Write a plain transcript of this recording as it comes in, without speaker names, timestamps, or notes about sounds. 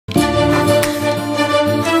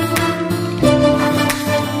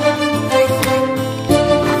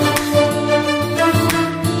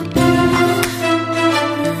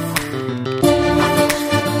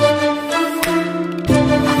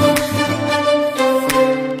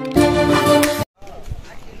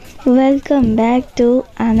Welcome back to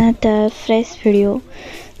another fresh video.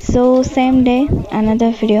 So same day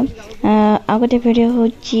another video. आ गोटे video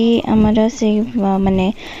होची आमर से माने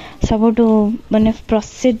सबुठु माने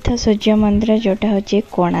प्रसिद्ध सूर्य मंदिर जोटा होची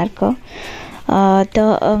कोणार्क। तो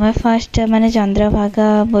मैं फर्स्ट माने चंद्रभागा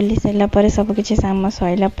बोली सारा पर सब किसी साम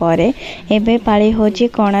सैला एबे पाली होची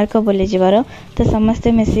कोणार्क बोली जीवार। तो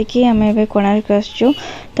समस्ते मिसिकी आम ए कोणार्क आसचु।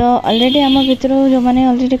 तो ऑलरेडी आम भितर जो मैंने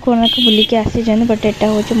ऑलरेडी कोणार्क बुलिकी आसी बट एटा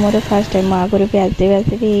हूँ मोर फर्स्ट टाइम आगुरी भी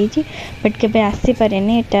आसी बट केबे आसी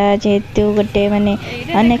पारेनी एटा जेहेतु गोटे माने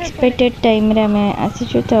अनएक्सपेक्टेड टाइम रे आम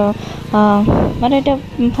आसीचु। तो मोर एटा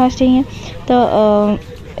फर्स्ट ही तो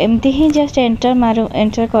एमती ही जस्ट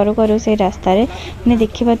एंटर करू करू से रास्ता रे मैंने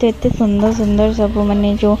देखा तो एत सुंदर सुंदर सब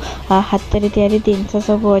माने जो हाथ रे तैयारी जिनस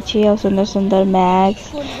सब अच्छी आ सुंदर सुंदर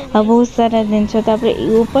बैग्स आ बहुत सारा जिनस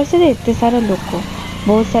ऊपर से एत सारा लोक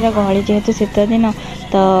बहुत सारा गहली जेहेतु शीत दिन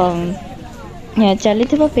तो चली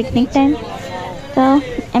पिकनिक टाइम तो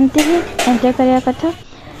एमती ही एंजॉय करने कथा।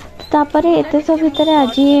 तापर एत सब भितर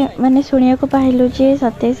आज माने शुणा पाइलु जे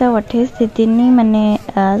 27 और 28 दिन माने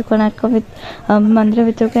कोणार्क मंदिर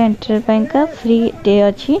भितर को एंटर पाइंका फ्री डे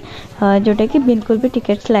अच्छी जोटा कि बिल्कुल भी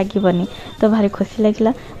टिकेट्स लगे तो भारी खुशी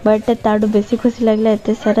लगे। बट ताडू बेसी खुशी लगे एत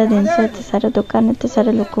सारा जिनस एत सारा दुकान एत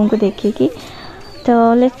सारा लोक देखिकी।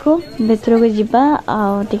 तो लेट्स गो भितर को जीवा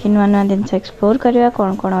आगे नुआ नुआ जिनस एक्सप्लोर करवा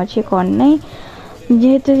कौन कौन अच्छी कौन नहीं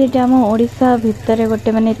जेहेतु ये आम ओडिशा भितर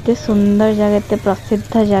गोटे माने एत सुंदर जगह एत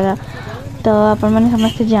प्रसिद्ध जगह। तो आपण मैंने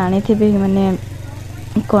समस्ते जानी माने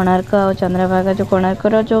कोणार्क और चंद्रभागा जो कोणार्क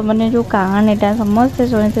जो माने जो कहानीटा समस्ते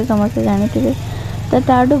शुणी समस्ते जानी। तो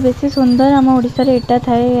ताडू बेसी सुंदर आम ओडिशा रे एटा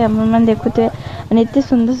थाए आम मैंने देखुते माने एत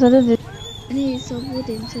सुंदर सुंदर माने सब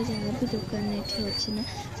जिनस जहाँ भी दुकान ये अच्छी ना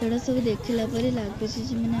से सब देखला लगुच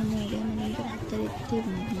मैंने आम ओडिया मान हाथ में एत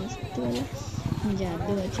मस्त वाला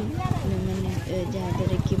जादू अच्छे मैंने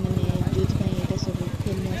जहाँद्वारा कि मैंने जो यहाँ सब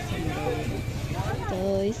फेमस तो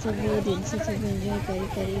ये सब जिनस सब एंजॉय कर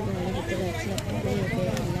घर भर आसला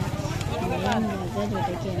मेन जगह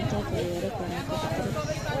जोटा कि एंटर कर कोणार्क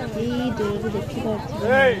भितर ये दूर देखी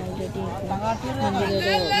ऑलरेडी मंदिर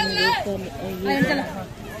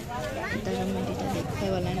तार मंदिर देखा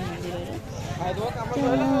मंदिर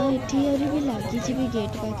तो ये भी लगी भी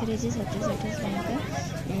गेट पाखे 27-28 टंका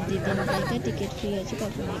 2 दिन का टिकेट फ्री अच्छे तो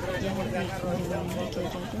जहाँ भी देखा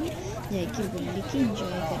चाहते जाकि बुलिकी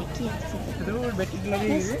एंजॉय करके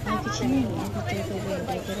किसी नहीं भितर को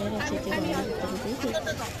एंजॉय करार अच्छे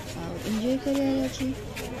एंजॉय करार अच्छे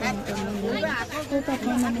होप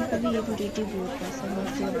आपको भी ये भिडियो बहुत पसंद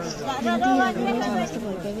आसमती आगे समस्त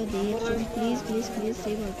भल पाइबा दे प्लीज प्लीज प्लीज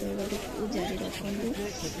से भल पाइबा जारी रखु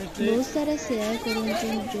बहुत सारा शेयर करूँ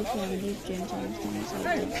जो फैमिली फ्रेंड सहित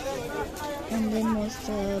एंड देन मोस्ट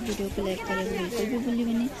वीडियो को लाइक करें बिल्कुल भी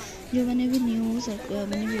भूलिए जो मैंने भी न्यू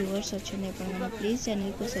मैंने व्यूअर्स अच्छे मैंने प्लीज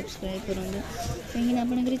चैनल को सब्सक्राइब करूँ कहीं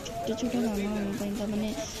आपंकर छोट छोट काम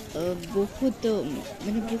मैंने बहुत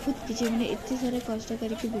मैंने बहुत किसी मैंने एत सारा कष्ट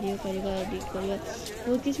करके वीडियो करवा एडिट करवा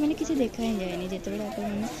बहुत किसी मैंने किसी देखा ही जाए जिते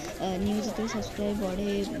न्यूज जो सब्सक्राइब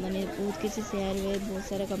बढ़े मैंने बहुत किसी शेयर हुए बहुत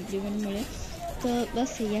सारा कम्प्लीमेंट मिले तो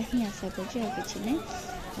बस या ही आशा कर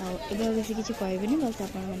बेसी किसी कहबी बस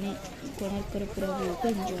आप कोणार्क पूरा व्यू को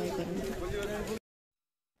एंजॉय करूँ।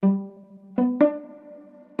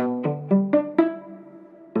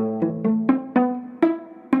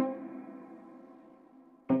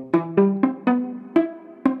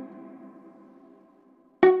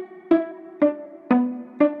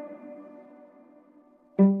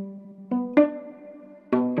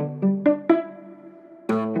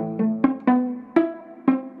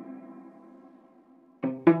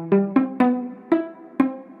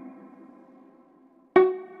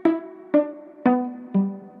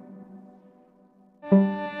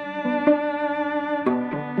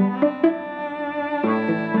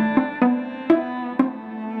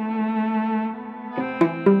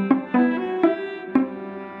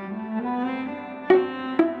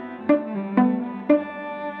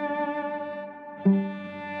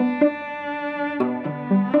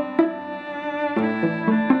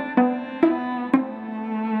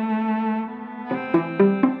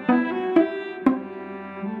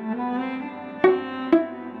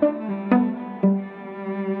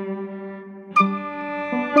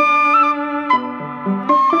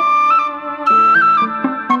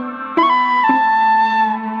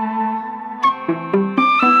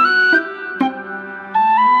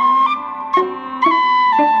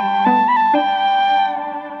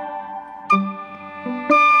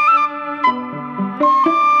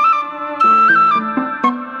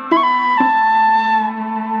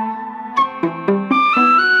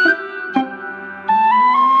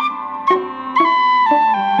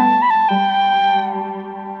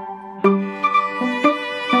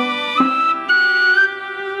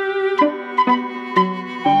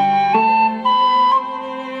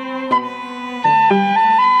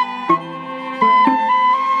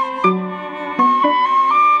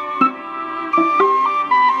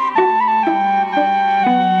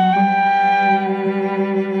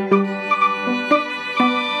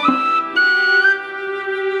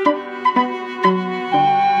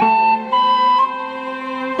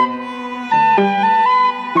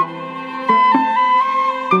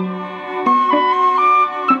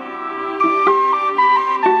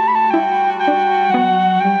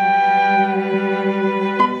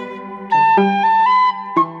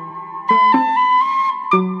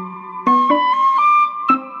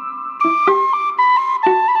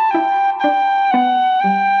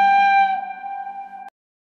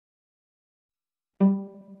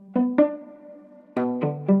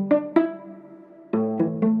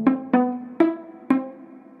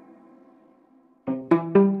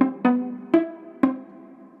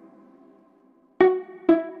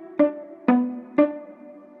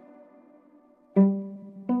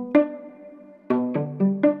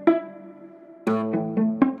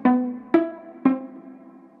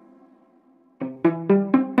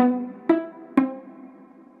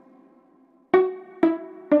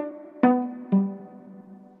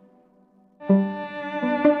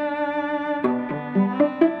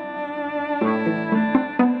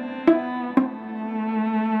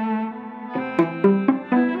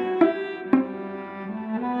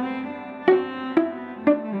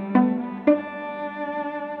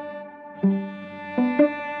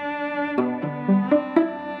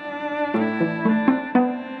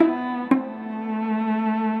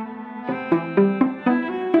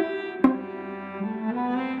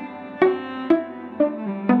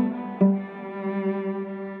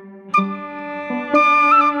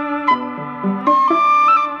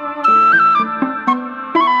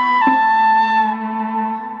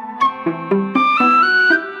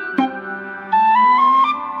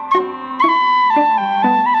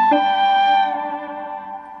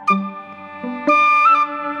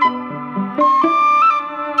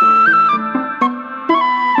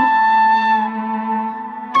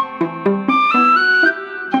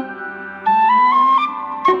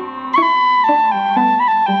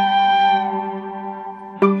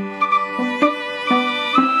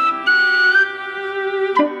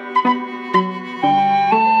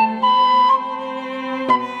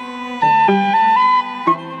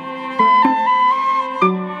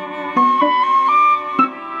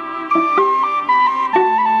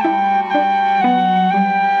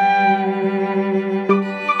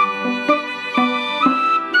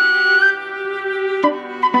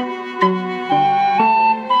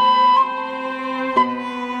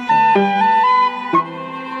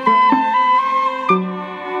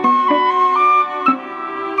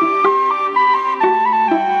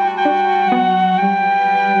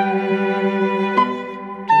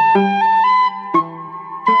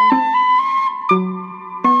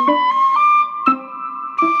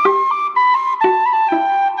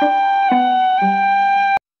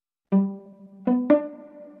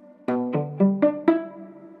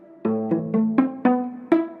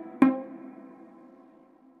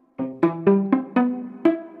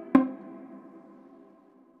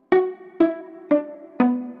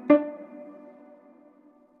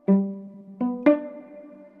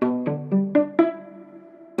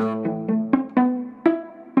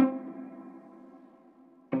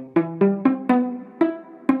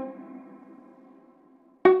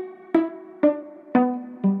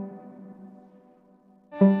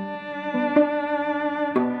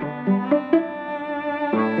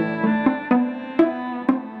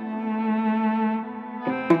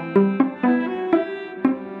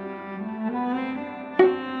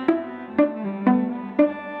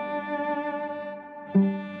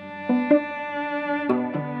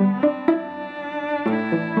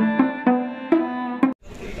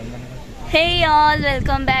 Hey all,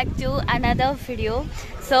 welcome back to another video.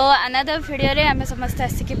 So another video रे आमे समस्त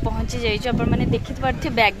आसिक पहुँची जाइछु अपन माने देखि परथि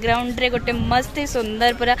बैकग्राउंड रे गोटे मस्त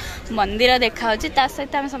सुंदर पूरा मंदिर देखा होछि ता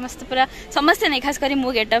सहित आमे समस्त नै खास करी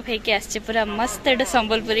मु गेटअप हे के आछि पूरा मस्त एटा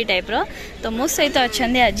संबलपुरी टाइप रो तो मु सहित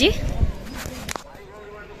अछंदे आजी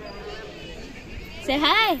से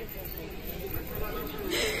हाय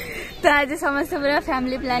तो आज समस्त पूरा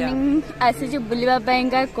फैमिली प्लानिंग आसी जो बुलिबा पई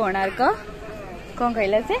का कोणार्क कोन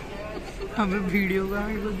कहला से हमें वीडियो का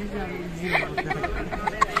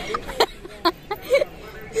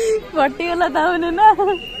पट्टी वाला था उन्हें ना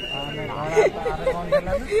कौन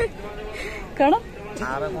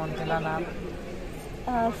कौन चला नाम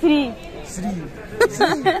श्री श्री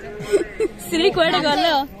श्री कोड़े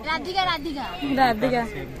गलो राधिका राधिका राधिका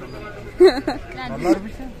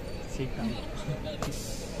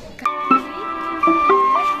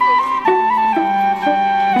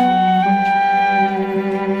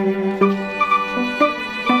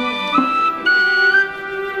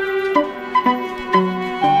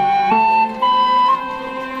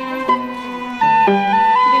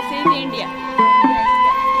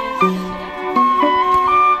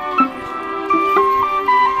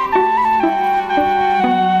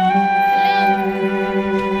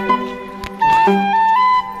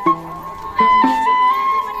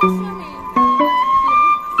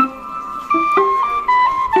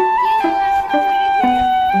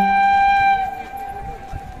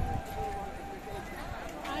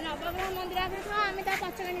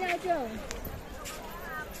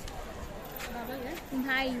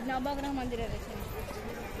भाई नवग्रह मंदिर